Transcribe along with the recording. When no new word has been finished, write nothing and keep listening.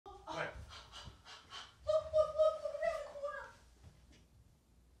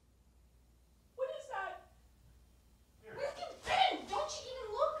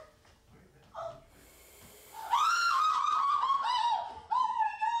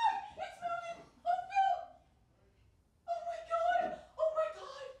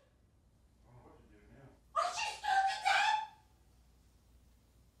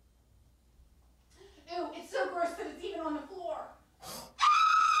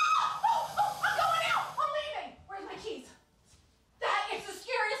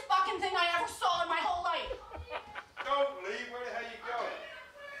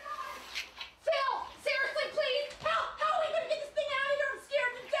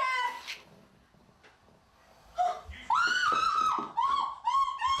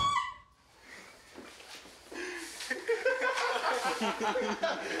Oh,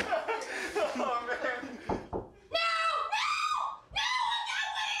 man.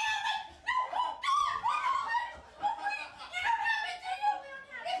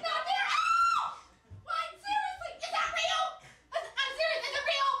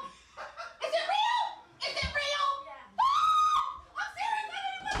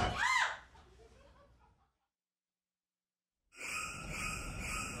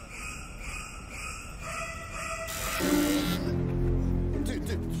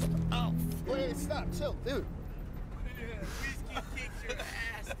 Stop, chill, dude. Whiskey kicks your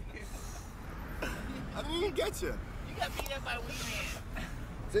ass, dude. I didn't even get you. You got beat up by Wee-Man.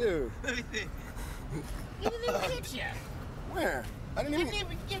 Dude. He didn't even get you. Where? I didn't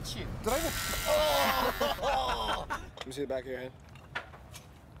even get you. Did I even? Oh! Let me see the back of your head.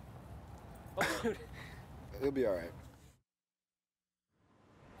 Oh, dude. It'll be all right.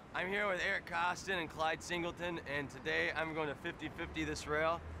 I'm here with Eric Costin and Clyde Singleton, and today I'm going to 50-50 this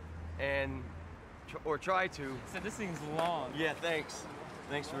rail, and or try to. So this thing's long. Yeah, thanks.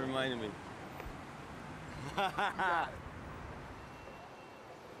 Thanks for reminding me. I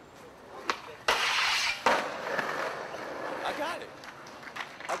got it.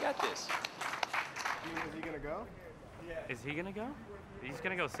 I got this. Is he gonna go? Yeah. Is he gonna go? He's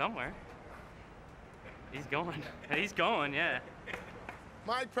gonna go somewhere. He's going. He's going, yeah.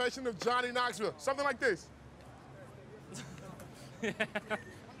 My impression of Johnny Knoxville, something like this.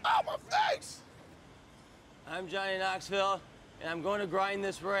 Oh, my face! I'm Johnny Knoxville, and I'm going to grind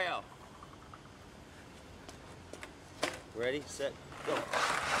this rail. Ready, set, go.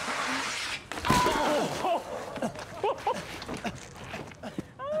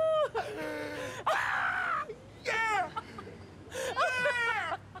 Yeah! Yeah!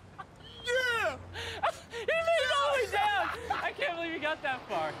 Yeah! He made it all the way down! I can't believe you got that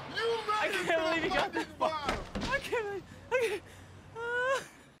far. I can't believe you got that far. I can't believe.